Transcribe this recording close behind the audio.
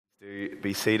Do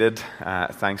be seated.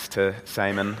 Thanks to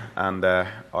Simon and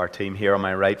our team here on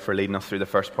my right for leading us through the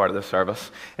first part of the service.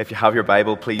 If you have your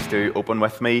Bible, please do open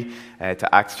with me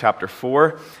to Acts chapter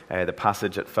 4, the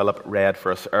passage that Philip read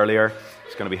for us earlier.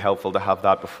 It's going to be helpful to have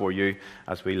that before you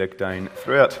as we look down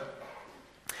through it.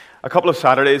 A couple of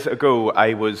Saturdays ago,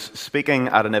 I was speaking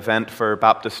at an event for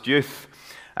Baptist youth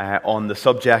on the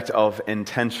subject of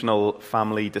intentional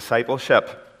family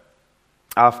discipleship.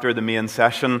 After the main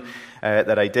session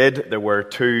that I did, there were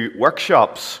two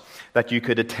workshops that you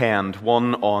could attend,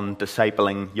 one on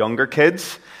discipling younger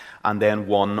kids and then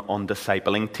one on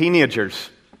discipling teenagers.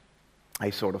 I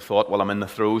sort of thought, well, I'm in the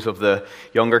throes of the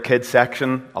younger kids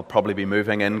section. I'll probably be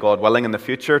moving in, God willing, in the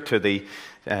future to the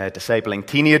discipling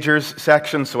teenagers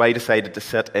section, so I decided to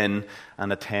sit in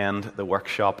and attend the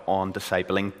workshop on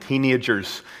discipling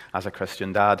teenagers as a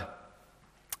Christian dad.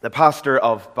 The pastor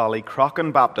of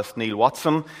Ballycrochan Baptist, Neil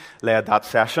Watson, led that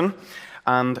session,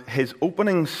 and his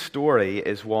opening story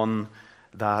is one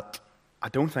that I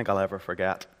don't think I'll ever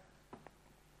forget.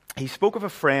 He spoke of a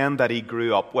friend that he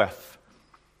grew up with,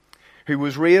 who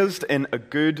was raised in a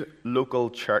good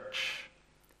local church,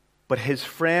 but his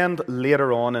friend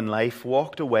later on in life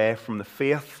walked away from the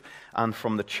faith and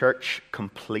from the church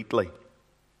completely.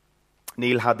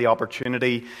 Neil had the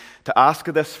opportunity to ask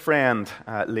this friend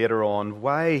later on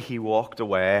why he walked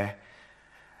away.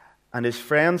 And his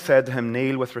friend said to him,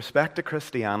 Neil, with respect to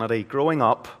Christianity, growing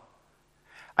up,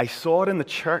 I saw it in the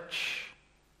church,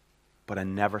 but I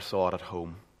never saw it at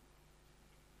home.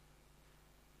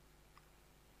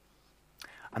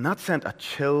 And that sent a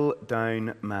chill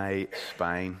down my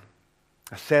spine.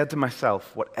 I said to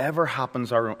myself, whatever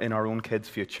happens in our own kids'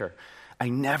 future, I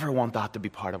never want that to be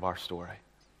part of our story.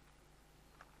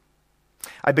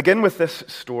 I begin with this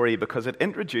story because it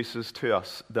introduces to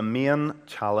us the main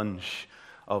challenge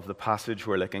of the passage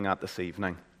we're looking at this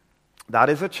evening. That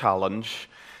is a challenge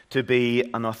to be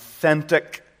an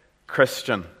authentic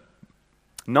Christian.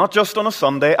 Not just on a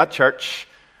Sunday at church,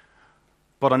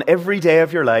 but on every day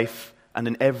of your life and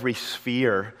in every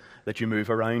sphere that you move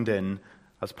around in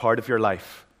as part of your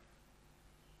life.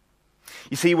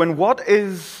 You see, when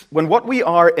what we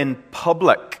are in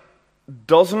public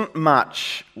doesn't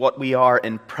match what we are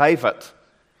in private,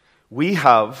 we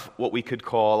have what we could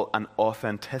call an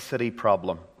authenticity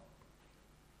problem.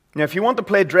 Now, if you want to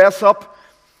play dress up,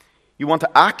 you want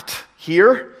to act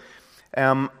here,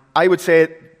 I would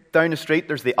say down the street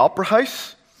there's the Opera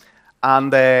House,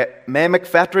 and May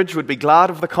McFetridge would be glad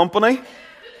of the company.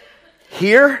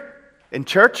 Here, in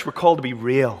church, we're called to be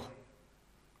real.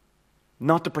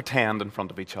 Not to pretend in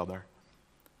front of each other.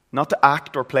 Not to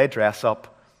act or play dress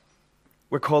up.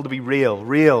 We're called to be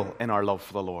real in our love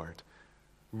for the Lord,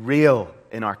 real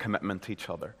in our commitment to each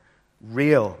other,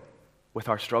 real with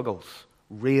our struggles,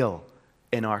 real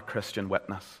in our Christian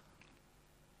witness.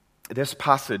 This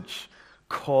passage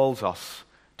calls us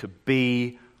to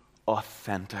be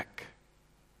authentic.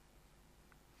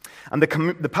 And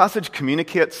the passage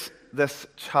communicates this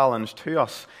challenge to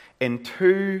us in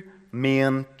two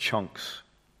main chunks.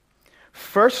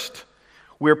 First,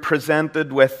 we're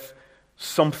presented with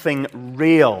something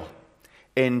real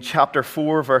in chapter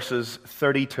 4, verses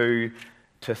 32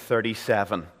 to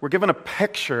 37. We're given a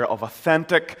picture of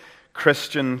authentic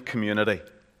Christian community.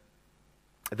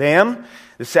 Then,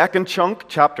 the second chunk,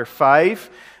 chapter 5,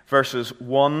 verses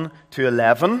 1 to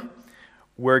 11,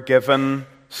 we're given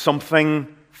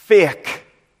something fake,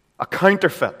 a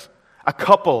counterfeit, a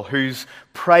couple whose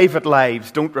private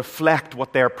lives don't reflect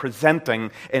what they're presenting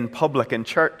in public in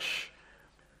church.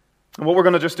 And what we're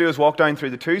going to just do is walk down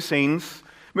through the two scenes,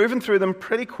 moving through them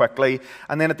pretty quickly,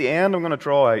 and then at the end I'm going to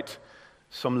draw out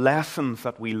some lessons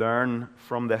that we learn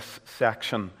from this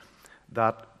section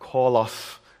that call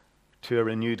us to a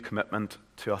renewed commitment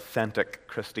to authentic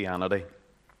Christianity.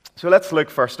 So let's look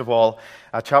first of all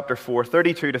at chapter 4,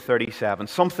 32 to 37,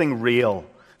 something real,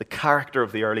 the character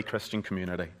of the early Christian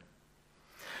community.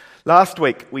 Last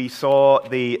week, we saw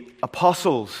the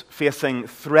apostles facing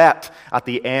threat at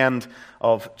the end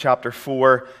of chapter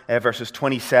 4, verses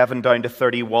 27 down to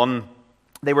 31.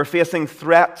 They were facing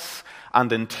threats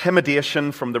and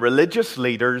intimidation from the religious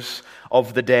leaders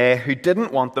of the day who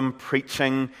didn't want them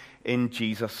preaching in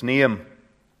Jesus' name.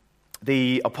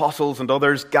 The apostles and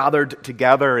others gathered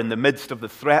together in the midst of the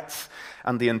threats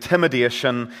and the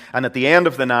intimidation, and at the end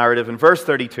of the narrative, in verse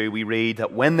 32, we read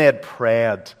that when they had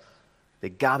prayed, they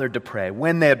gathered to pray.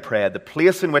 When they had prayed, the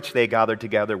place in which they gathered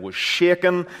together was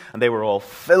shaken, and they were all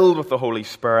filled with the Holy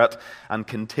Spirit and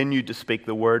continued to speak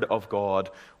the word of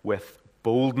God with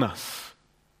boldness.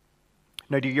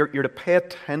 Now, you're to pay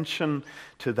attention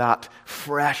to that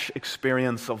fresh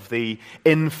experience of the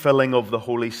infilling of the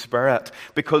Holy Spirit,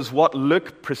 because what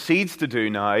Luke proceeds to do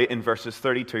now in verses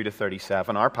 32 to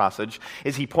 37, our passage,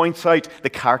 is he points out the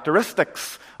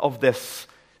characteristics of this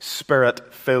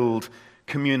Spirit-filled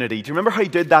community. Do you remember how he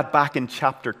did that back in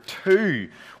chapter 2,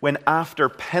 when after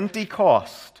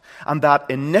Pentecost, and that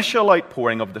initial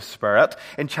outpouring of the Spirit,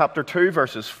 in chapter 2,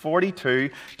 verses 42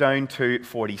 down to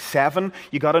 47,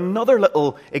 you got another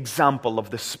little example of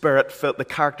the Spirit-filled, the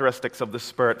characteristics of the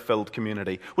Spirit-filled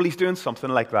community. Well, he's doing something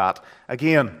like that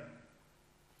again.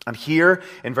 And here,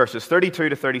 in verses 32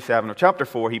 to 37 of chapter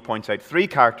 4, he points out three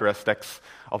characteristics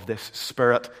of this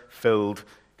Spirit-filled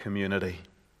community.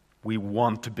 We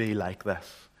want to be like this.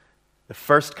 The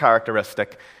first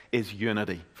characteristic is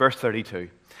unity. Verse 32.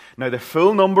 Now the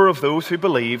full number of those who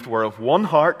believed were of one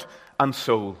heart and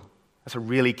soul. That's a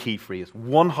really key phrase.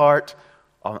 One heart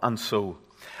and soul.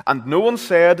 And no one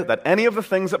said that any of the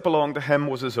things that belonged to him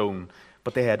was his own,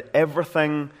 but they had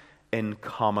everything in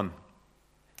common.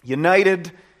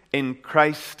 United in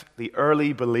Christ, the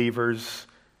early believers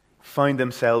found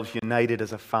themselves united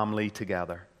as a family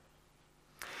together.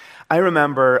 I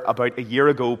remember about a year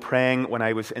ago praying when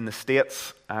I was in the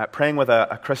States, praying with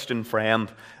a Christian friend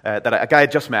that a guy I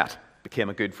had just met, became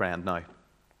a good friend now.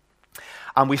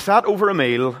 And we sat over a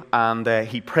meal, and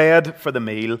he prayed for the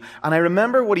meal. And I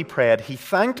remember what he prayed. He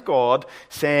thanked God,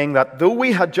 saying that though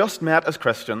we had just met as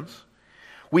Christians,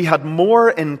 we had more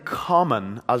in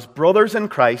common as brothers in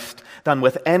Christ than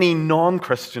with any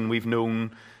non-Christian we've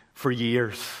known for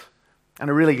years. And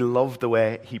I really loved the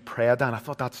way he prayed that. And I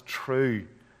thought that's true.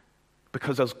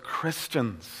 Because as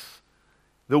Christians,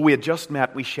 though we had just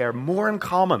met, we share more in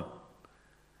common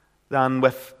than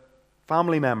with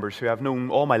family members who I've known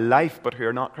all my life but who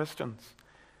are not Christians.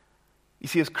 You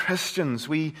see, as Christians,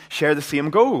 we share the same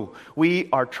goal. We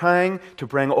are trying to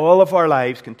bring all of our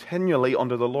lives continually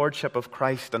under the lordship of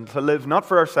Christ and to live not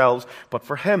for ourselves but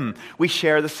for Him. We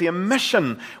share the same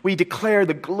mission. We declare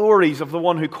the glories of the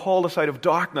one who called us out of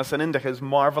darkness and into His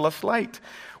marvelous light.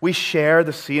 We share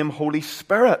the same Holy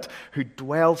Spirit who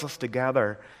dwells us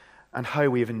together, and how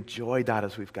we have enjoyed that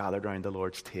as we've gathered around the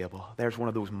Lord's table. There's one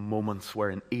of those moments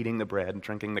where in eating the bread and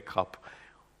drinking the cup,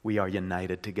 we are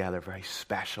united together very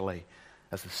specially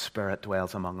as the Spirit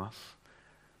dwells among us.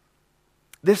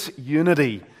 This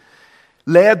unity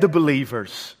led the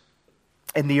believers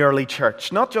in the early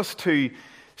church not just to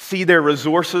see their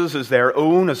resources as their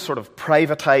own, as sort of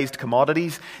privatized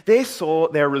commodities. They saw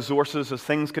their resources as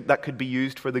things that could be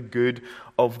used for the good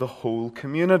of the whole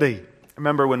community. I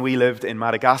remember when we lived in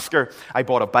Madagascar, I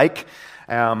bought a bike.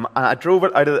 And I drove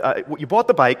it out of you bought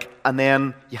the bike, and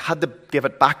then you had to give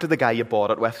it back to the guy you bought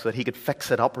it with so that he could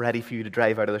fix it up ready for you to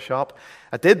drive out of the shop.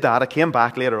 I did that. I came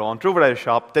back later on, drove it out of the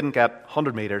shop, didn't get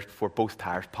 100 meters before both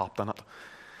tires popped on it.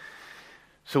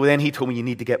 So then he told me you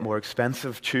need to get more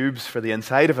expensive tubes for the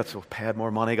inside of it. So I paid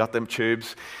more money, got them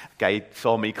tubes. The guy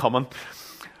saw me coming.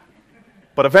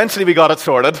 But eventually we got it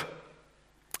sorted.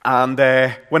 And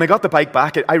when I got the bike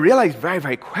back, I realized very,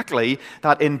 very quickly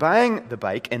that in buying the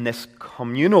bike in this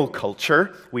communal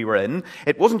culture we were in,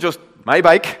 it wasn't just my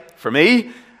bike for me.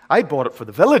 I bought it for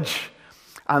the village.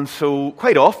 And so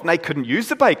quite often I couldn't use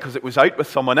the bike because it was out with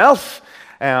someone else.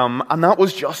 And that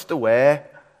was just the way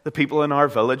the people in our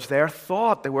village there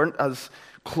thought. They weren't as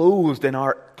clothed in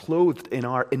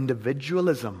our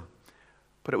individualism.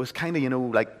 But it was kind of,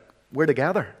 like, we're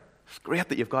together. It's great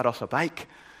that you've got us a bike.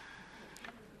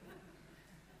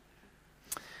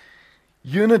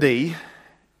 Unity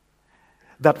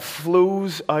that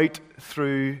flows out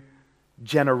through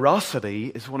generosity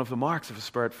is one of the marks of a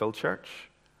Spirit-filled church.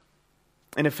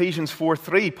 In Ephesians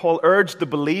 4:3, Paul urged the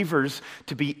believers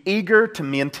to be eager to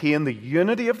maintain the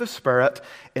unity of the Spirit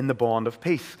in the bond of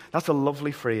peace. That's a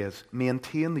lovely phrase.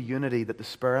 Maintain the unity that the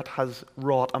Spirit has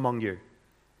wrought among you.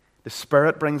 The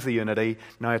Spirit brings the unity.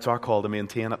 Now it's our call to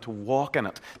maintain it, to walk in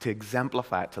it, to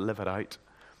exemplify it, to live it out.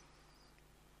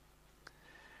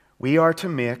 We are to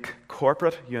make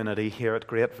corporate unity here at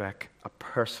Great Vic a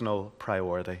personal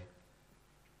priority.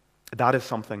 That is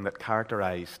something that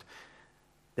characterized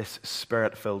this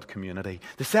Spirit-filled community.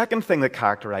 The second thing that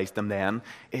characterized them then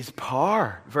is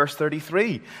power. Verse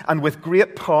 33. And with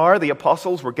great power the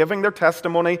apostles were giving their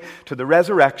testimony to the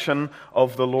resurrection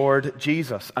of the Lord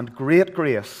Jesus, and great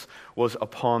grace was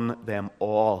upon them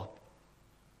all.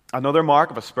 Another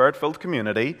mark of a Spirit-filled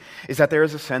community is that there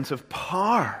is a sense of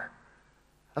power.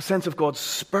 A sense of God's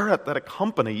Spirit that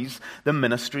accompanies the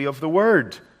ministry of the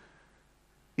Word.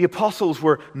 The apostles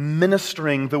were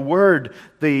ministering the Word,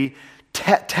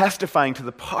 testifying to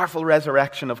the powerful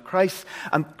resurrection of Christ,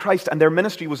 and their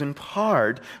ministry was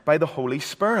empowered by the Holy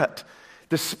Spirit.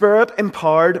 The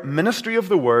Spirit-empowered ministry of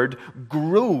the Word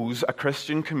grows a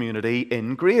Christian community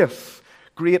in grace.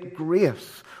 Great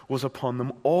grace was upon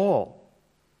them all.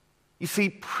 You see,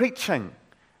 preaching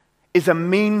is a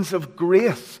means of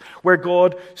grace where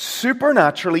God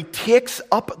supernaturally takes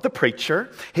up the preacher,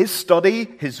 his study,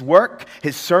 his work,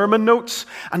 his sermon notes,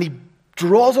 and he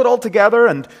draws it all together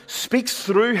and speaks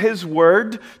through his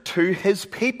word to his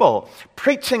people.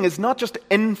 Preaching is not just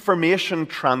information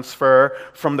transfer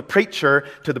from the preacher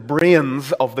to the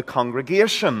brains of the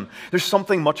congregation. There's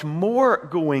something much more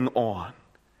going on.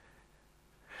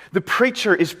 The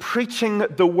preacher is preaching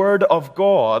the word of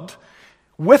God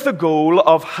with the goal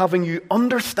of having you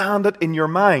understand it in your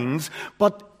minds,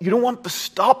 but you don't want to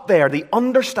stop there. The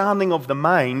understanding of the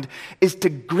mind is to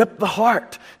grip the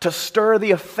heart, to stir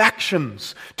the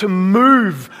affections, to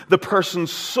move the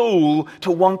person's soul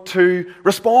to want to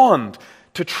respond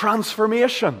to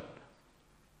transformation.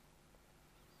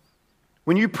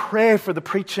 When you pray for the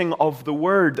preaching of the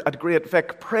word at Great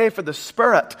Vic, pray for the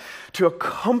Spirit to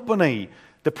accompany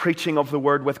the preaching of the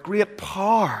word with great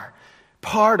power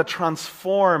to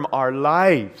transform our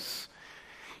lives.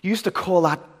 You used to call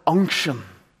that unction.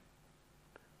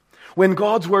 When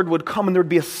God's word would come and there would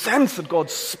be a sense that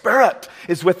God's Spirit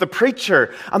is with the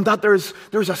preacher and that there's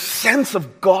a sense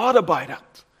of God about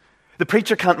it. The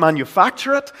preacher can't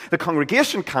manufacture it. The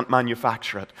congregation can't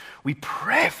manufacture it. We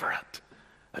pray for it,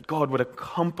 that God would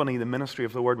accompany the ministry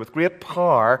of the word with great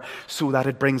power so that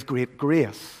it brings great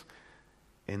grace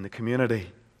in the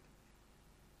community.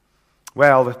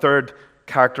 Well, the third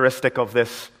characteristic of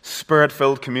this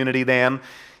Spirit-filled community then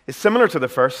is similar to the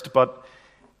first, but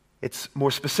it's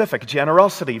more specific.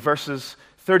 Generosity, verses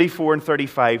 34 and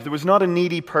 35. There was not a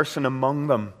needy person among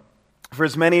them. For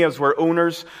as many as were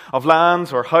owners of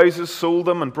lands or houses sold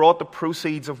them and brought the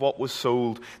proceeds of what was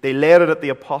sold. They laid it at the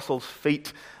apostles'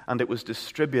 feet, and it was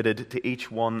distributed to each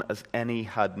one as any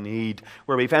had need.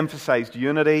 Where we've emphasized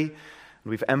unity,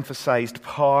 we've emphasized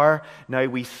power. Now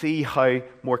we see how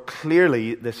more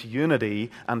clearly this unity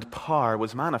and power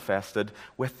was manifested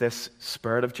with this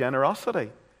spirit of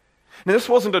generosity. Now, this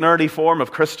wasn't an early form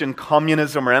of Christian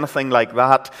communism or anything like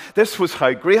that. This was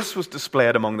how grace was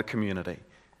displayed among the community,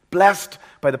 blessed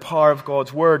by the power of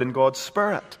God's word and God's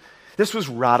Spirit. This was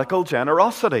radical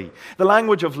generosity. The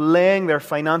language of laying their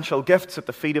financial gifts at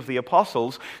the feet of the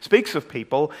apostles speaks of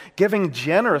people giving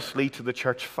generously to the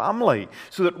church family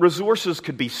so that resources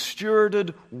could be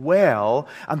stewarded well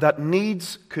and that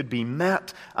needs could be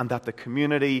met and that the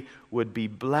community would be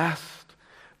blessed.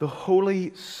 The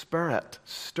Holy Spirit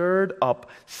stirred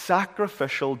up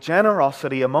sacrificial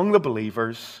generosity among the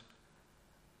believers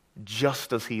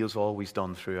just as He has always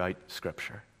done throughout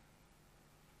Scripture.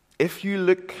 If you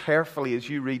look carefully as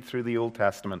you read through the Old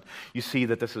Testament, you see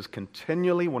that this is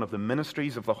continually one of the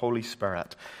ministries of the Holy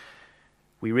Spirit.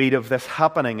 We read of this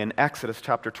happening in Exodus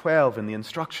chapter 12 in the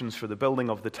instructions for the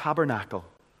building of the tabernacle.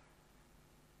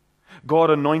 God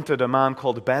anointed a man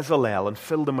called Bezalel and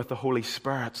filled him with the Holy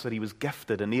Spirit so that he was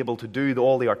gifted and able to do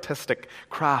all the artistic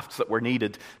crafts that were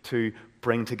needed to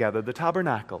bring together the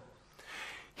tabernacle.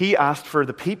 He asked for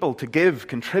the people to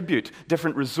contribute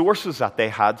different resources that they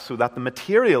had so that the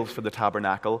materials for the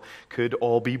tabernacle could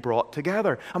all be brought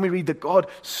together. And we read that God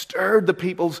stirred the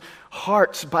people's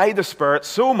hearts by the Spirit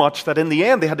so much that in the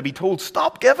end they had to be told,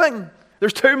 stop giving.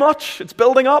 There's too much. It's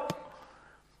building up.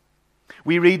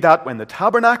 We read that when the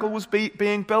tabernacle was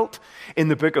being built in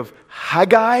the book of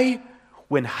Haggai,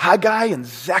 when Haggai and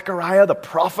Zechariah, the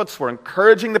prophets, were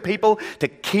encouraging the people to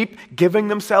keep giving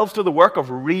themselves to the work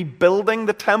of rebuilding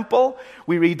the temple,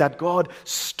 we read that God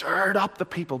stirred up the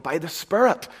people by the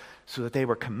Spirit so that they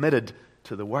were committed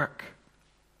to the work.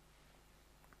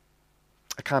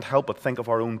 I can't help but think of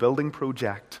our own building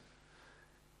project.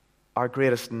 Our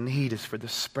greatest need is for the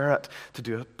Spirit to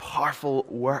do a powerful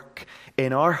work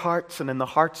in our hearts and in the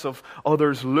hearts of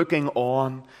others looking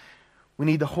on. We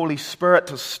need the Holy Spirit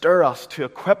to stir us, to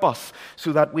equip us,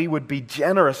 so that we would be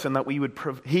generous and that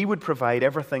He would provide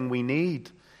everything we need.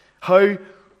 How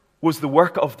was the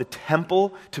work of the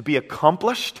temple to be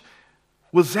accomplished?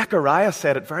 Well, Zechariah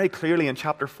said it very clearly in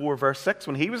chapter 4, verse 6,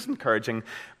 when he was encouraging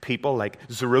people like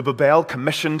Zerubbabel,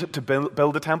 commissioned to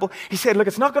build the temple. He said, look,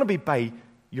 it's not going to be by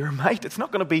your might. It's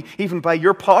not going to be even by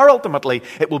your power ultimately.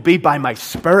 It will be by my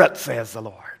Spirit, says the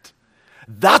Lord.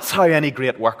 That's how any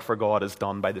great work for God is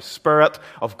done, by the Spirit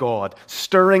of God,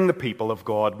 stirring the people of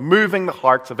God, moving the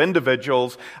hearts of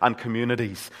individuals and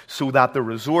communities so that the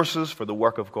resources for the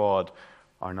work of God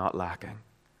are not lacking.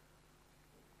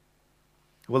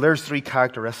 Well, there's three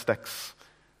characteristics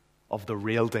of the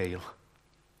real deal,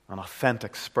 an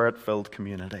authentic, Spirit-filled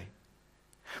community.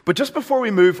 But just before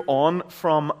we move on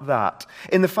from that,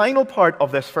 in the final part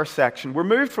of this first section, we're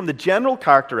moved from the general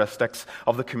characteristics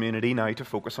of the community now to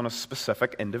focus on a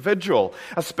specific individual,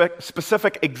 a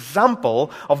specific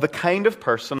example of the kind of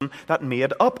person that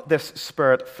made up this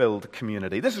Spirit-filled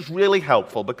community. This is really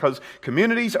helpful because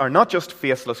communities are not just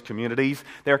faceless communities,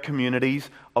 they're communities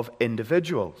of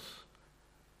individuals.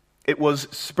 It was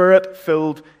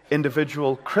Spirit-filled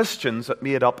individual Christians that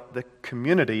made up the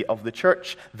community of the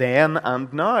church then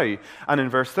and now. And in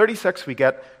verse 36 we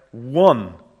get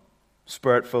one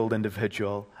Spirit-filled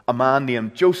individual, a man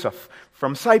named Joseph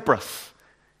from Cyprus.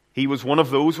 He was one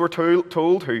of those, we're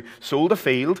told, who sold a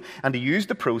field and he used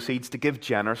the proceeds to give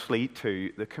generously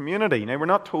to the community. Now, we're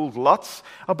not told lots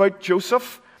about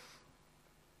Joseph.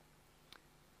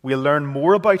 We'll learn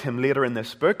more about him later in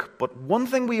this book, but one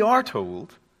thing we are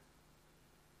told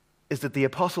is that the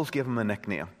apostles gave him a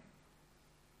nickname.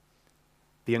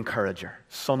 The Encourager,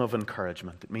 son of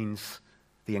encouragement. It means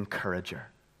the Encourager.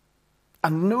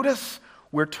 And notice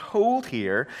we're told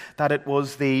here that it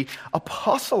was the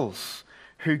apostles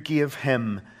who gave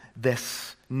him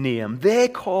this name. They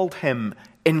called him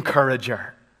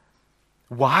Encourager.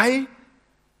 Why?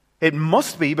 It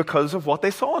must be because of what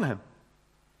they saw in him.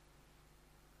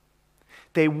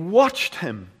 They watched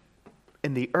him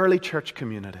in the early church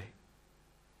community.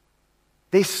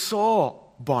 They saw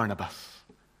Barnabas.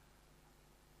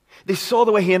 They saw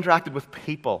the way he interacted with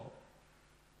people.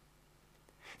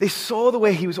 They saw the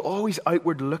way he was always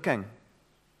outward looking.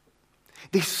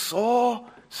 They saw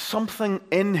something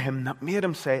in him that made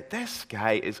him say, this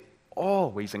guy is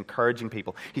always encouraging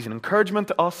people. He's an encouragement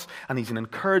to us, and he's an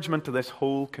encouragement to this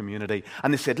whole community.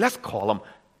 And they said, let's call him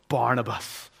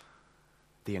Barnabas,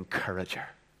 the Encourager.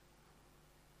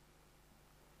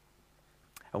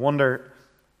 I wonder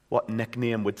what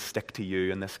nickname would stick to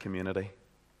you in this community?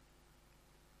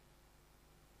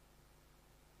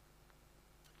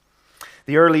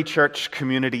 The early church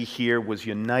community here was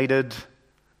united,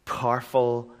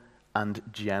 powerful, and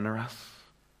generous.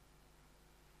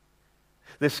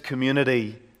 This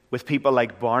community with people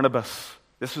like Barnabas,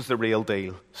 this was the real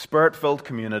deal. Spirit-filled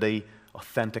community,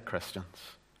 authentic Christians.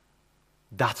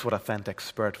 That's what authentic,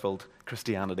 Spirit-filled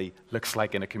Christianity looks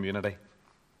like in a community.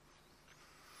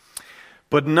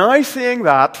 But now seeing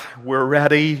that, we're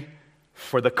ready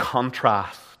for the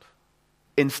contrast.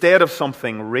 Instead of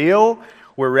something real,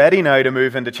 we're ready now to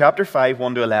move into chapter 5,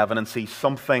 1 to 11 and see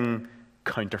something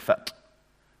counterfeit.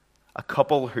 A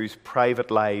couple whose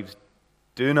private lives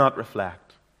do not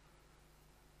reflect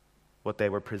what they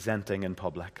were presenting in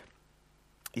public.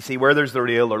 You see, where there's the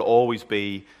real, there'll always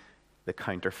be the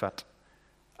counterfeit.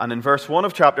 And in verse 1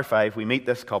 of chapter 5, we meet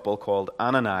this couple called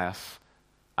Ananias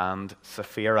and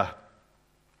Sapphira.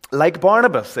 Like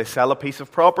Barnabas, they sell a piece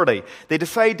of property. They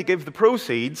decide to give the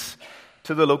proceeds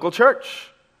to the local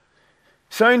church.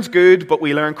 Sounds good, but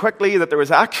we learn quickly that there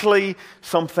was actually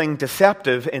something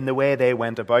deceptive in the way they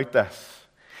went about this.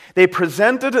 They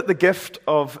presented the gift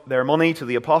of their money to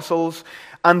the apostles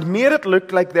and made it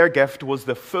look like their gift was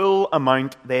the full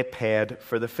amount they paid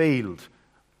for the field.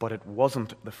 But it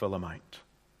wasn't the full amount.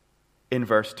 In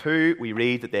verse 2, we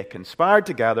read that they conspired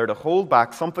together to hold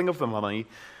back something of the money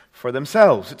for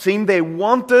themselves. It seemed they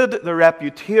wanted the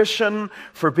reputation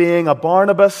for being a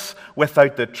Barnabas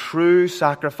without the true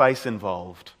sacrifice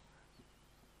involved.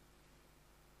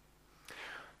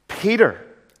 Peter,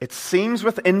 it seems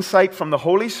with insight from the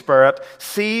Holy Spirit,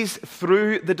 sees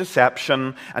through the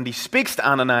deception, and he speaks to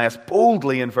Ananias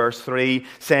boldly in verse 3,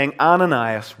 saying,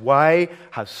 Ananias, why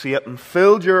has Satan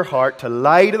filled your heart to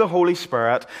lie to the Holy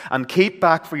Spirit and keep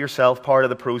back for yourself part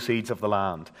of the proceeds of the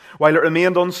land? While it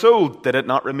remained unsold, did it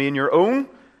not remain your own?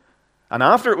 And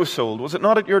after it was sold, was it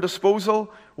not at your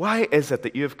disposal? Why is it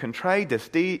that you have contrived this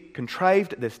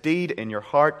deed in your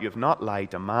heart? You have not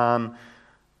lied to man,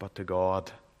 but to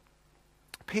God.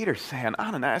 Peter's saying,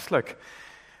 Ananias, look,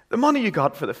 the money you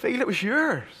got for the field, it was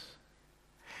yours.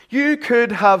 You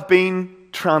could have been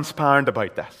transparent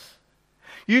about this.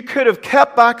 You could have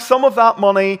kept back some of that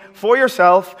money for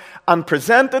yourself and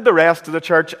presented the rest to the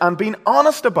church and been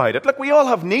honest about it. Look, we all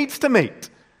have needs to meet.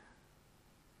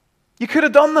 You could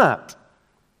have done that.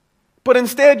 But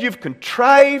instead, you've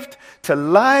contrived to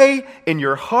lie in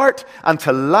your heart and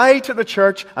to lie to the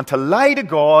church and to lie to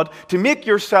God to make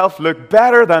yourself look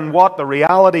better than what the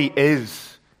reality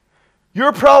is.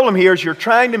 Your problem here is you're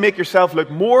trying to make yourself look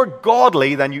more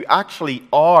godly than you actually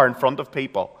are in front of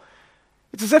people.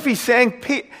 It's as if he's saying,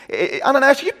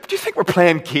 Ananias, do you think we're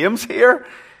playing games here?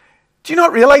 Do you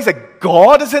not realize that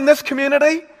God is in this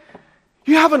community?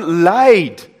 You haven't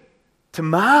lied to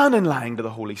man in lying to the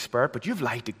Holy Spirit, but you've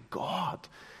lied to God.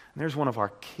 And there's one of our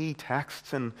key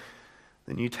texts in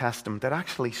the New Testament that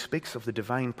actually speaks of the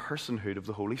divine personhood of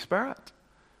the Holy Spirit.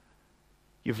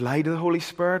 You've lied to the Holy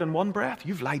Spirit in one breath.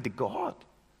 You've lied to God.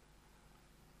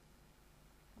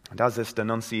 And as this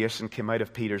denunciation came out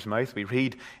of Peter's mouth, we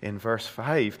read in verse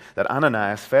 5 that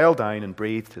Ananias fell down and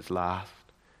breathed his last.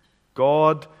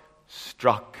 God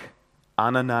struck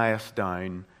Ananias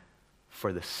down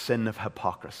for the sin of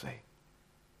hypocrisy.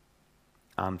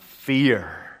 And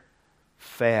fear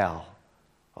fell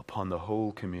upon the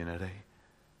whole community.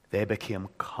 They became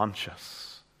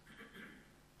conscious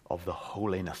of the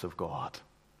holiness of God.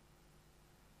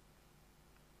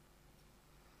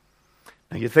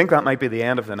 Now, you'd think that might be the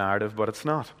end of the narrative, but it's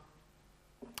not.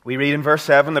 We read in verse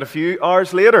 7 that a few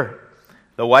hours later,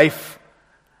 the wife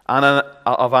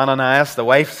of Ananias, the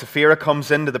wife Sapphira, comes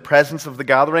into the presence of the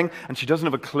gathering, and she doesn't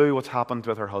have a clue what's happened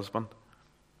with her husband.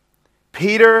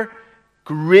 Peter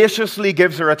graciously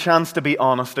gives her a chance to be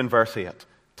honest in verse 8.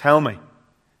 Tell me,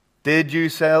 did you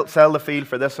sell the field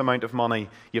for this amount of money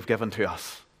you've given to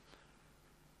us?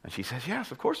 And she says,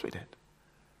 yes, of course we did.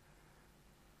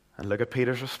 And look at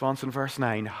Peter's response in verse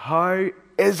 9. How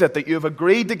is it that you have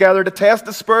agreed together to test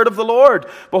the Spirit of the Lord?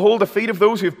 Behold, the feet of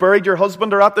those who have buried your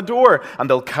husband are at the door, and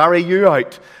they'll carry you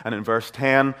out. And in verse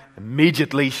 10,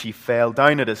 immediately she fell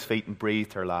down at his feet and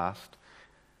breathed her last.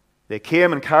 They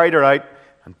came and carried her out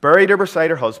and buried her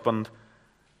beside her husband.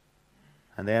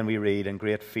 And then we read, and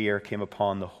great fear came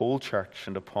upon the whole church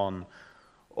and upon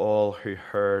all who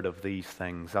heard of these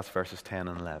things. That's verses 10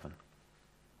 and 11.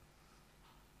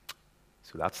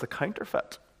 So that's the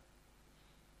counterfeit.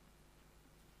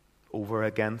 Over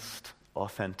against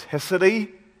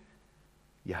authenticity,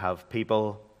 you have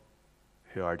people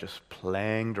who are just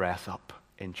playing dress up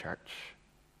in church.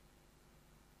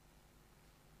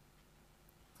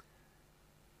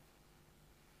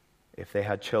 If they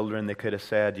had children, they could have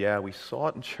said, yeah, we saw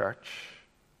it in church,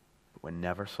 but we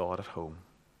never saw it at home.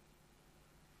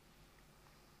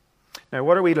 Now,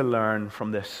 what are we to learn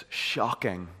from this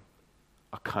shocking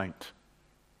account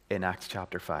in Acts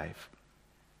chapter 5?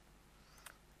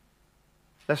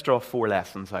 Let's draw 4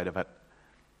 lessons out of it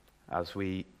as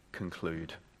we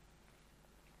conclude.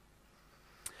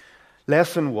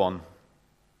 Lesson 1.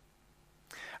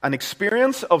 An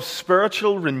experience of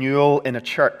spiritual renewal in a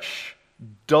church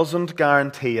doesn't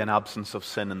guarantee an absence of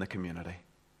sin in the community.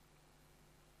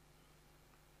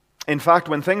 In fact,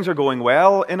 when things are going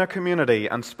well in a community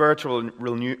and spiritual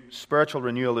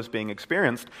renewal is being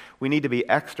experienced, we need to be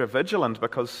extra vigilant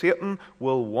because Satan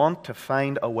will want to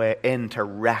find a way in to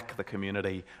wreck the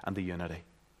community and the unity.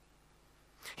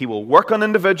 He will work on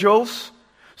individuals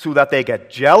so that they get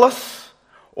jealous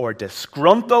or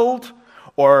disgruntled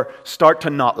or start to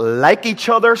not like each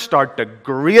other, start to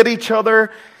grade each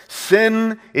other.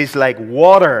 Sin is like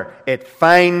water. It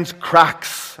finds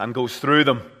cracks and goes through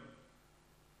them.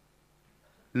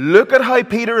 Look at how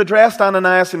Peter addressed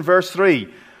Ananias in verse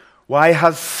 3. Why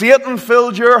has Satan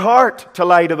filled your heart to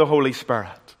lie to the Holy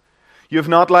Spirit? You have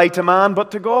not lied to man,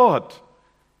 but to God.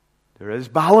 There is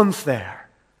balance there.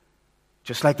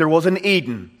 Just like there was in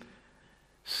Eden.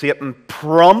 Satan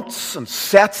prompts and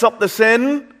sets up the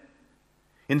sin,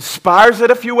 inspires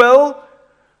it, if you will,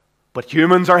 but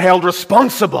humans are held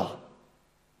responsible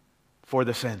for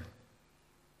the sin.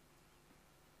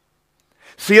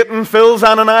 Satan fills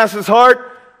Ananias' heart,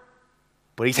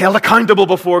 but he's held accountable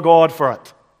before God for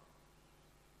it.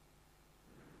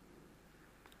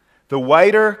 The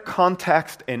wider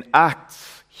context in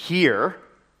Acts here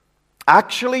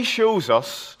actually shows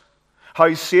us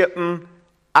how Satan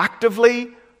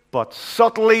actively but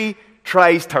subtly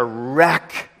tries to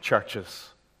wreck churches.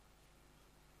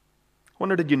 I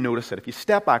wonder, did you notice it? If you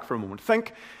step back for a moment,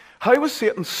 think, how was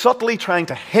Satan subtly trying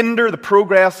to hinder the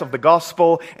progress of the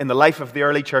gospel in the life of the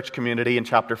early church community in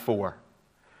chapter 4?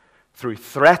 Through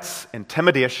threats,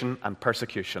 intimidation, and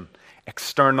persecution.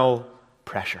 External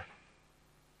pressure.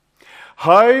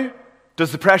 How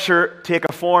does the pressure take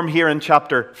a form here in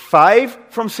chapter 5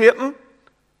 from Satan?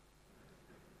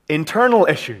 Internal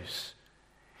issues.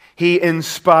 He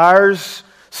inspires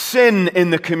sin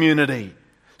in the community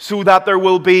so that there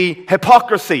will be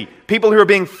hypocrisy, people who are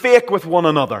being fake with one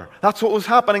another. That's what was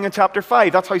happening in chapter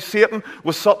 5. That's how Satan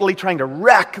was subtly trying to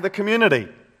wreck the community.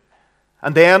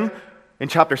 And then, in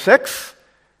chapter 6,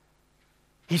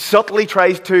 he subtly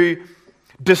tries to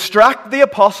distract the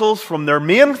apostles from their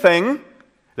main thing,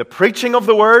 the preaching of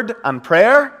the word and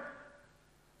prayer,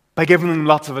 by giving them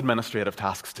lots of administrative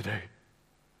tasks to do.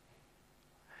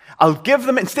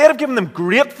 Instead of giving them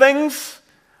great things,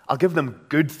 I'll give them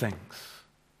good things.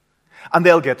 And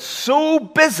they'll get so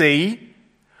busy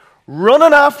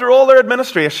running after all their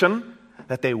administration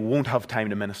that they won't have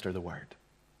time to minister the word.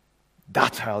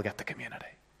 That's how I'll get the community.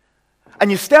 And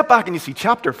you step back and you see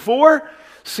chapter 4,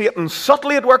 Satan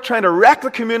subtly at work trying to wreck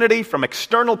the community from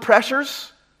external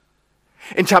pressures.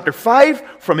 In chapter 5,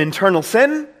 from internal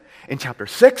sin. In chapter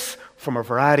 6, from a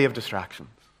variety of distractions.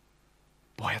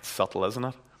 Boy, it's subtle, isn't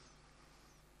it?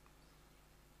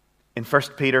 In 1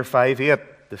 Peter 5:8,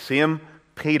 the same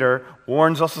Peter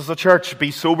warns us as a church,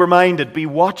 be sober-minded, be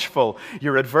watchful.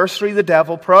 Your adversary, the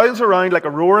devil, prowls around like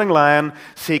a roaring lion,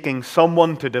 seeking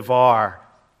someone to devour.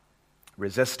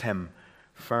 Resist him,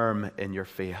 firm in your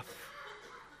faith.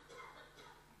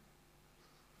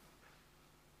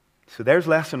 So there's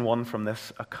lesson 1 from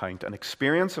this account. An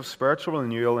experience of spiritual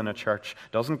renewal in a church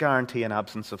doesn't guarantee an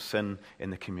absence of sin in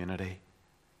the community.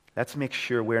 Let's make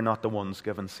sure we're not the ones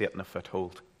giving Satan a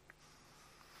foothold.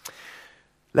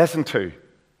 Lesson 2.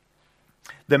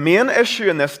 The main issue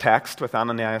in this text with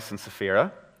Ananias and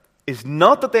Sapphira is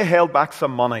not that they held back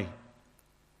some money.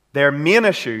 Their main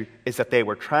issue is that they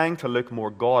were trying to look more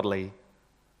godly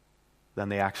than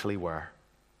they actually were.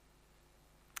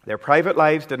 Their private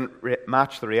lives didn't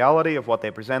match the reality of what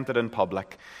they presented in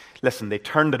public. Listen, they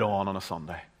turned it on a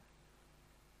Sunday.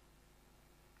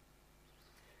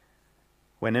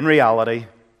 When in reality,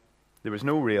 there was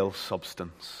no real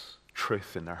substance,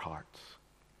 truth in their hearts.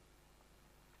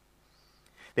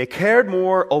 They cared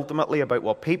more ultimately about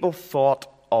what people thought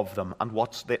of them and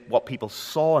what people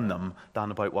saw in them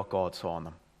than about what God saw in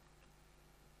them.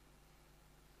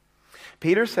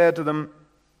 Peter said to them,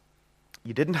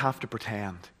 you didn't have to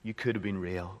pretend. You could have been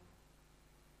real.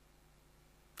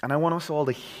 And I want us all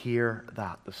to hear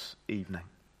that this evening.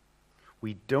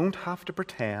 We don't have to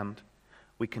pretend.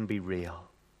 We can be real.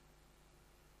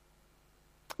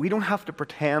 We don't have to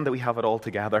pretend that we have it all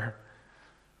together.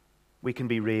 We can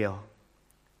be real.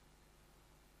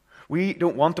 We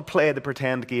don't want to play the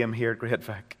pretend game here at Great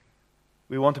Vic.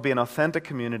 We want to be an authentic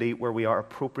community where we are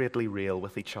appropriately real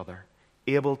with each other,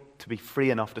 able to be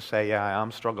free enough to say, yeah, I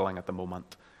am struggling at the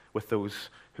moment with those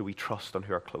who we trust and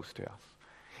who are close to us.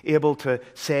 Able to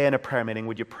say in a prayer meeting,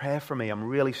 would you pray for me? I'm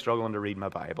really struggling to read my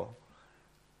Bible.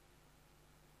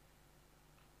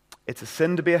 It's a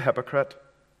sin to be a hypocrite,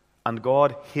 and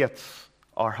God hates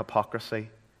our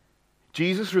hypocrisy.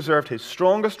 Jesus reserved his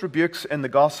strongest rebukes in the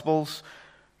Gospels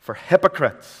for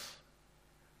hypocrites.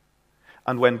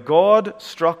 And when God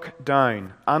struck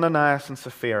down Ananias and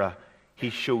Sapphira,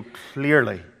 he showed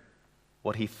clearly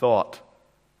what he thought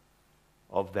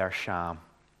of their sham.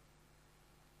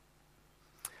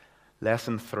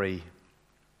 Lesson 3.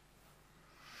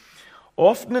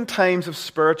 Often in times of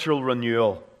spiritual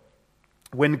renewal,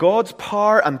 when God's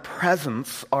power and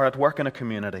presence are at work in a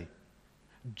community,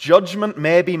 judgment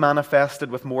may be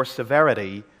manifested with more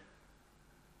severity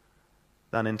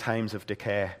than in times of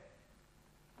decay.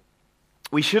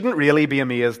 We shouldn't really be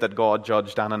amazed that God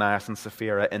judged Ananias and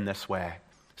Sapphira in this way,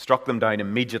 struck them down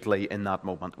immediately in that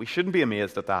moment. We shouldn't be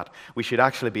amazed at that. We should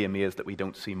actually be amazed that we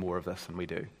don't see more of this than we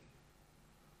do.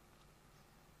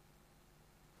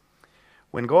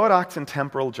 When God acts in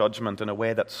temporal judgment in a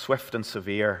way that's swift and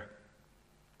severe,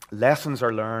 lessons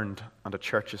are learned and a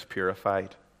church is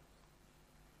purified.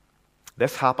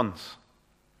 This happens.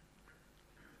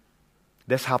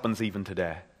 This happens even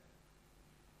today.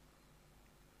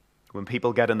 When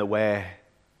people get in the way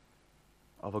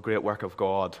of a great work of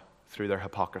God through their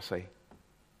hypocrisy,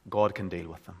 God can deal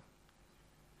with them.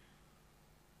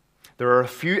 There are a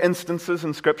few instances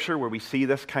in Scripture where we see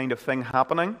this kind of thing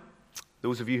happening.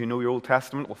 Those of you who know your Old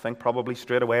Testament will think probably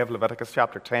straight away of Leviticus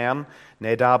chapter 10,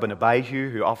 Nadab and Abihu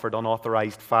who offered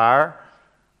unauthorized fire,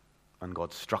 and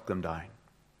God struck them down.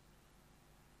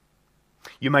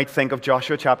 You might think of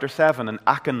Joshua chapter 7 and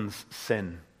Achan's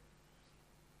sin,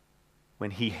 when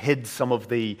he hid some of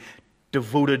the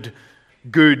devoted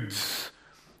goods,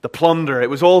 the plunder.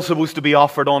 It was all supposed to be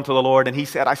offered unto the Lord, and he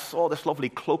said, I saw this lovely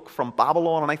cloak from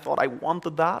Babylon, and I thought I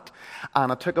wanted that,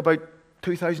 and I took about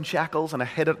 2,000 shekels and I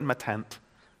hid it in my tent,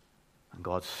 and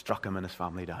God struck him and his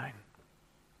family down.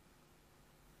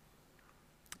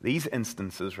 These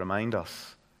instances remind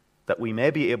us that we may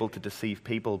be able to deceive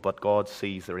people, but God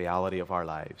sees the reality of our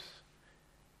lives.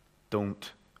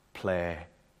 Don't play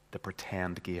the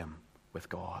pretend game with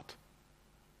God.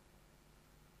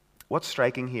 What's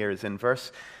striking here is in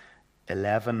verse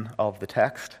 11 of the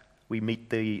text, we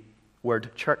meet the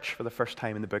word church for the first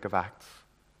time in the book of Acts.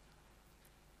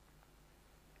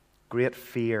 Great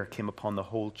fear came upon the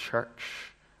whole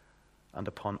church and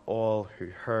upon all who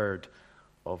heard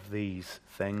of these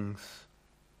things.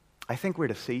 I think we're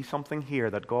to see something here,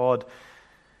 that God,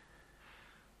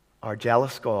 our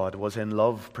jealous God, was in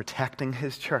love protecting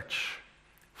his church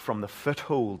from the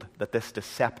foothold that this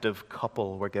deceptive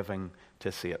couple were giving to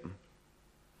Satan.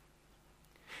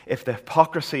 If the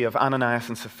hypocrisy of Ananias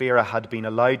and Sapphira had been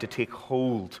allowed to take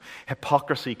hold,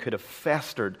 hypocrisy could have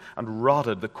festered and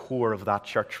rotted the core of that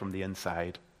church from the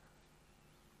inside.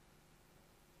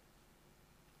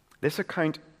 This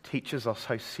account teaches us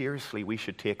how seriously we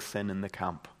should take sin in the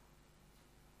camp.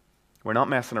 We're not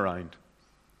messing around.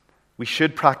 We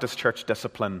should practice church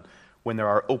discipline when there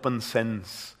are open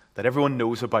sins that everyone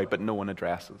knows about but no one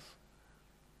addresses.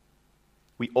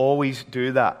 We always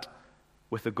do that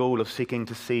with the goal of seeking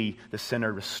to see the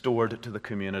sinner restored to the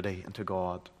community and to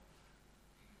God.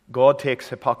 God takes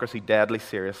hypocrisy deadly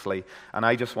seriously, and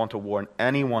I just want to warn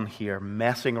anyone here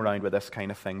messing around with this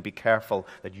kind of thing, be careful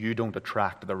that you don't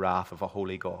attract the wrath of a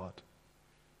holy God.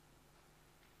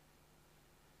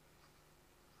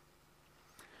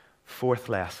 Fourth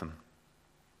lesson,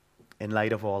 in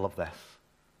light of all of this,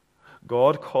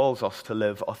 God calls us to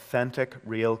live authentic,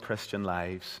 real Christian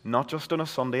lives, not just on a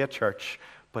Sunday at church,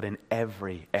 but in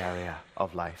every area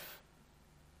of life.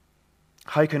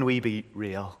 How can we be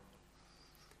real?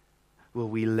 Will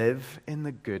we live in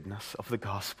the goodness of the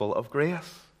gospel of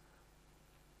grace?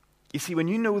 You see, when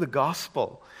you know the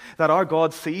gospel, that our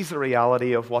God sees the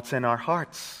reality of what's in our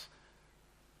hearts,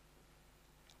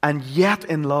 and yet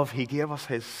in love He gave us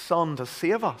His Son to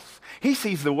save us. He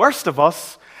sees the worst of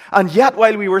us, and yet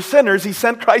while we were sinners, He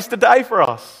sent Christ to die for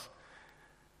us.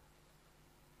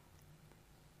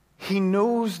 He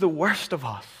knows the worst of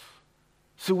us,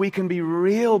 so we can be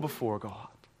real before God.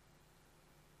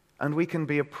 And we can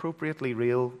be appropriately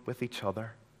real with each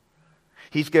other.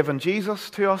 He's given Jesus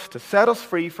to us to set us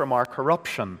free from our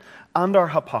corruption and our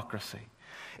hypocrisy.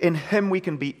 In Him we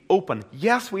can be open.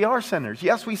 Yes, we are sinners.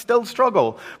 Yes, we still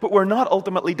struggle. But we're not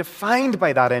ultimately defined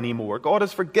by that anymore. God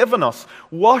has forgiven us,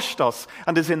 washed us,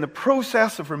 and is in the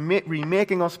process of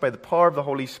remaking us by the power of the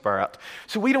Holy Spirit.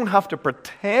 So we don't have to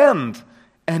pretend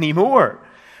anymore,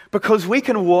 because we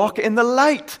can walk in the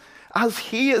light as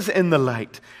He is in the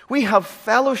light. We have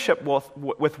fellowship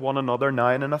with one another now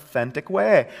in an authentic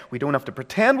way. We don't have to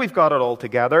pretend we've got it all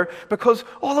together, because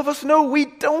all of us know we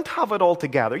don't have it all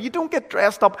together. You don't get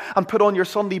dressed up and put on your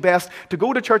Sunday best to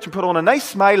go to church and put on a nice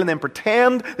smile and then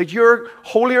pretend that you're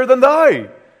holier than thou.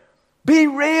 Be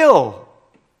real.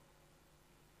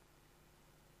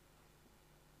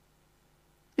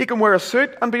 You can wear a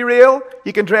suit and be real.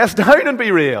 You can dress down and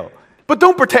be real. But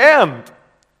don't pretend.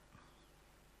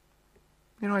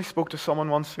 You know, I spoke to someone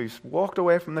once who's walked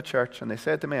away from the church, and they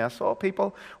said to me, I saw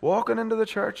people walking into the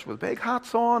church with big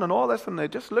hats on and all this, and they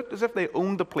just looked as if they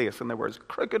owned the place, and they were as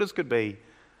crooked as could be.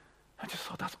 I just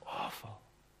thought, that's awful.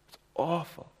 It's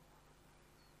awful.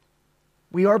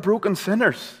 We are broken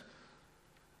sinners.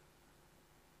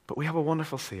 But we have a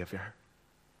wonderful Savior.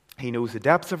 He knows the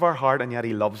depths of our heart, and yet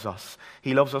He loves us.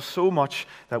 He loves us so much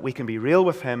that we can be real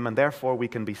with Him, and therefore we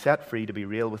can be set free to be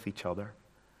real with each other.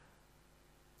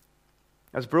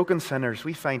 As broken sinners,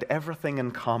 we find everything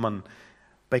in common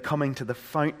by coming to the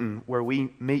fountain where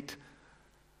we meet.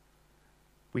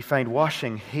 We find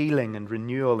washing, healing, and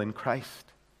renewal in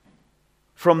Christ.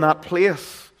 From that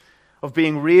place of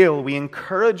being real, we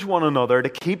encourage one another to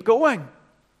keep going.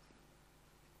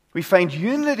 We find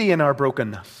unity in our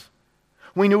brokenness.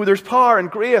 We know there's power and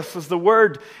grace as the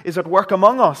Word is at work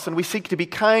among us, and we seek to be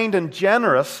kind and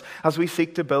generous as we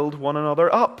seek to build one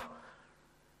another up.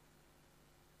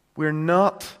 We're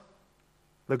not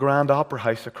the Grand Opera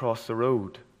House across the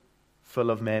road, full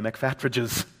of May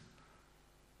McFettridges.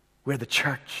 We're the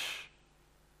church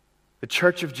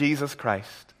of Jesus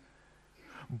Christ.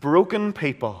 Broken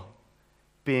people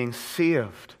being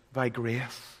saved by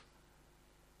grace.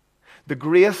 The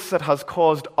grace that has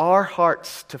caused our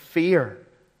hearts to fear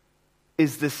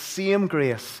is the same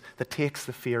grace that takes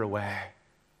the fear away.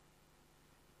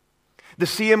 The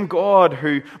same God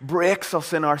who breaks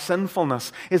us in our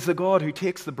sinfulness is the God who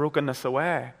takes the brokenness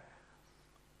away.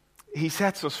 He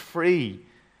sets us free.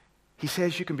 He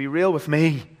says you can be real with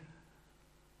me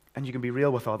and you can be real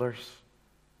with others.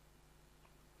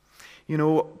 You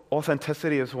know,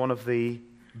 authenticity is one of the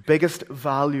biggest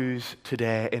values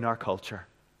today in our culture.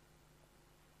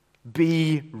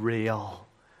 Be real.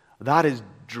 That is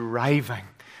driving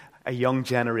a young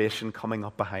generation coming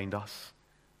up behind us.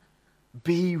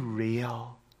 Be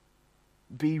real.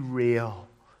 Be real.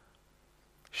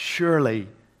 Surely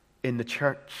in the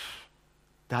church,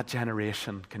 that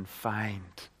generation can find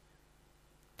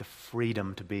the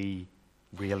freedom to be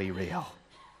really real.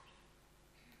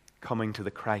 Coming to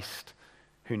the Christ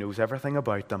who knows everything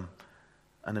about them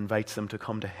and invites them to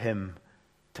come to Him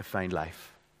to find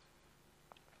life.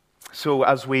 So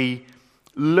as we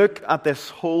look at this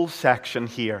whole section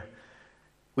here,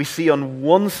 we see on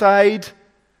one side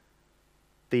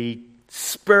the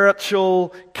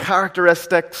spiritual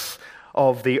characteristics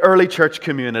of the early church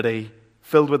community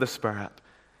filled with the Spirit.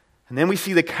 And then we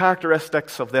see the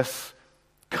characteristics of this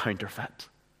counterfeit.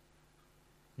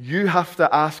 You have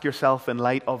to ask yourself, in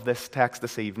light of this text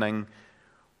this evening,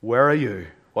 where are you?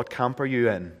 What camp are you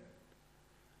in?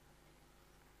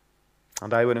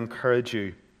 And I would encourage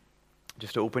you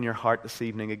just to open your heart this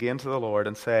evening again to the Lord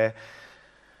and say,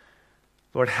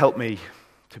 Lord, help me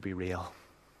to be real.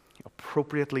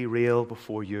 Appropriately real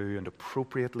before you and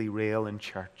appropriately real in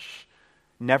church.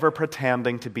 Never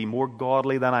pretending to be more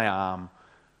godly than I am,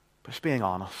 but just being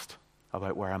honest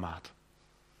about where I'm at.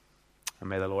 And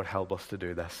may the Lord help us to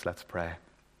do this. Let's pray.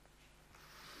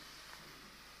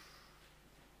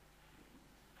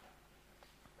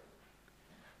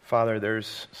 Father,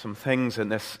 there's some things in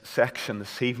this section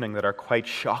this evening that are quite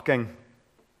shocking.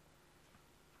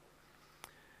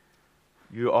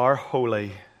 You are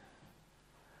holy,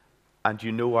 and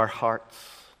you know our hearts.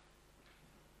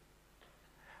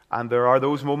 And there are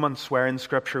those moments where in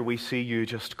Scripture we see you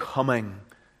just coming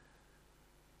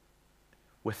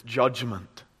with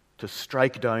judgment to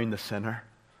strike down the sinner.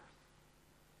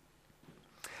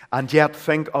 And yet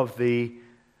think of the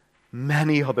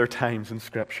many other times in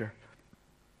Scripture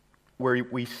where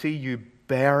we see you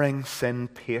bearing sin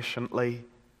patiently.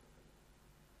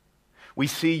 We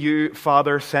see you,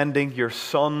 Father, sending your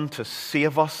Son to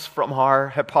save us from our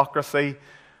hypocrisy.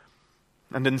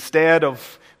 And instead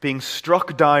of being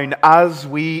struck down as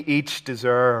we each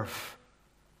deserve,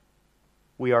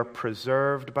 we are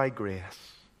preserved by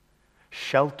grace,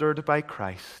 sheltered by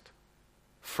Christ,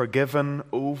 forgiven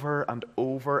over and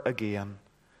over again,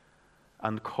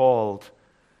 and called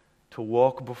to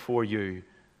walk before you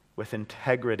with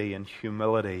integrity and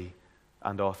humility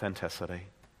and authenticity.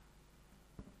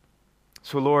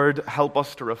 So, Lord, help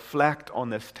us to reflect on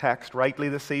this text rightly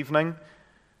this evening.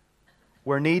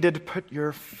 Where needed, put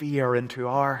your fear into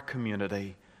our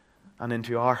community and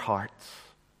into our hearts.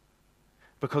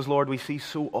 Because, Lord, we see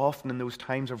so often in those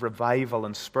times of revival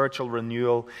and spiritual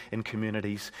renewal in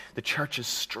communities, the church is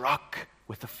struck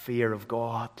with the fear of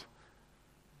God.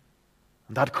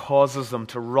 And that causes them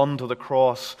to run to the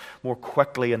cross more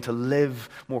quickly and to live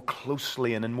more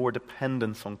closely and in more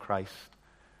dependence on Christ.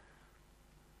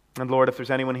 And Lord, if there's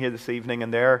anyone here this evening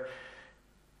and they're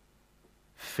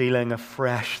feeling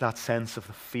afresh that sense of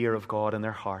the fear of God in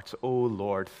their hearts, oh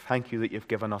Lord, thank you that you've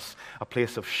given us a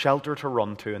place of shelter to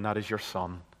run to, and that is your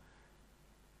Son.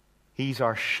 He's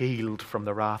our shield from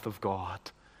the wrath of God.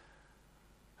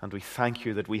 And we thank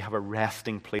you that we have a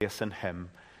resting place in Him.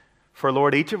 For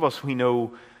Lord, each of us, we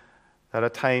know that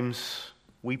at times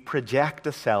we project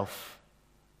a self.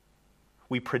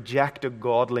 We project a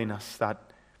godliness that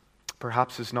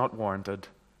perhaps is not warranted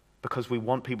because we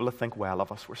want people to think well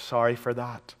of us. We're sorry for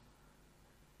that.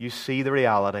 You see the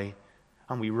reality,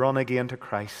 and we run again to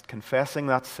Christ, confessing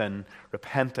that sin,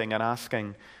 repenting and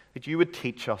asking that you would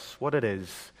teach us what it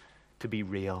is to be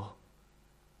real.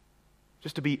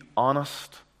 Just to be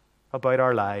honest about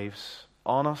our lives,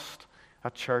 honest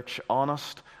at church,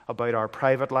 honest about our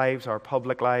private lives, our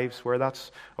public lives, where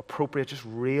that's appropriate, just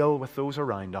real with those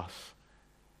around us.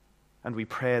 And we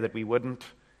pray that we wouldn't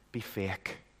be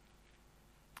fake,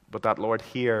 but that, Lord,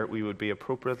 here we would be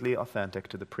appropriately authentic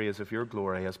to the praise of your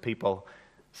glory as people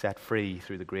set free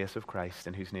through the grace of Christ,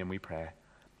 in whose name we pray.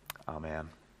 Amen.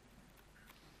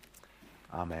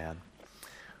 Amen.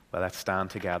 Well, let's stand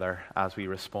together as we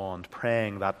respond,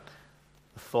 praying that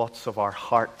the thoughts of our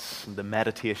hearts and the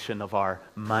meditation of our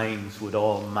minds would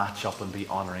all match up and be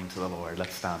honoring to the Lord.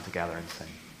 Let's stand together and sing.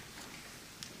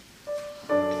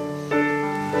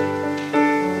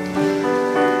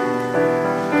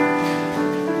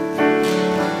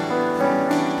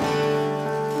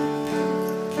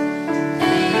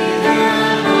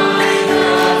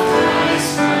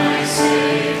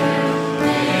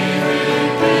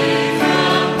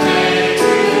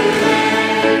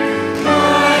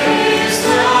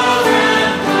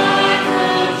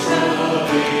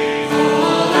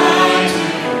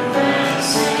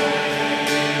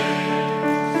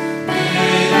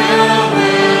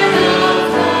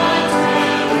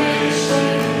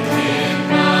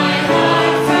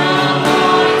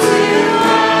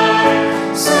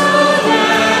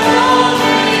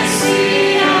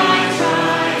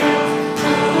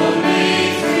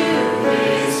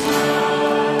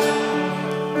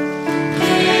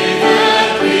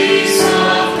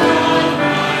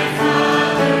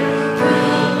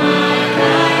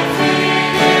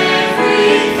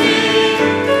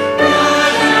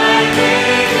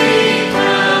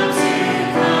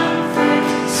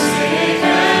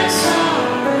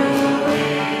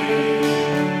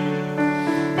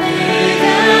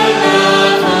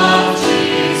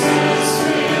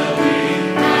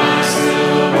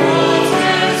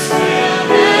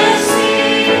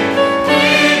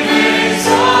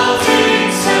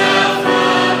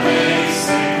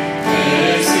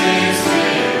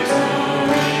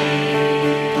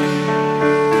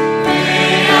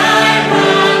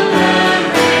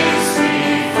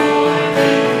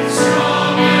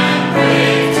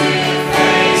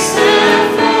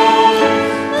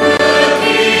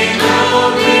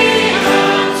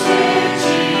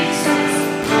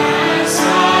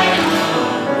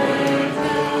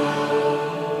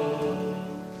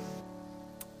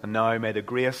 And now may the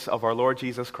grace of our Lord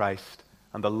Jesus Christ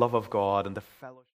and the love of God and the fellowship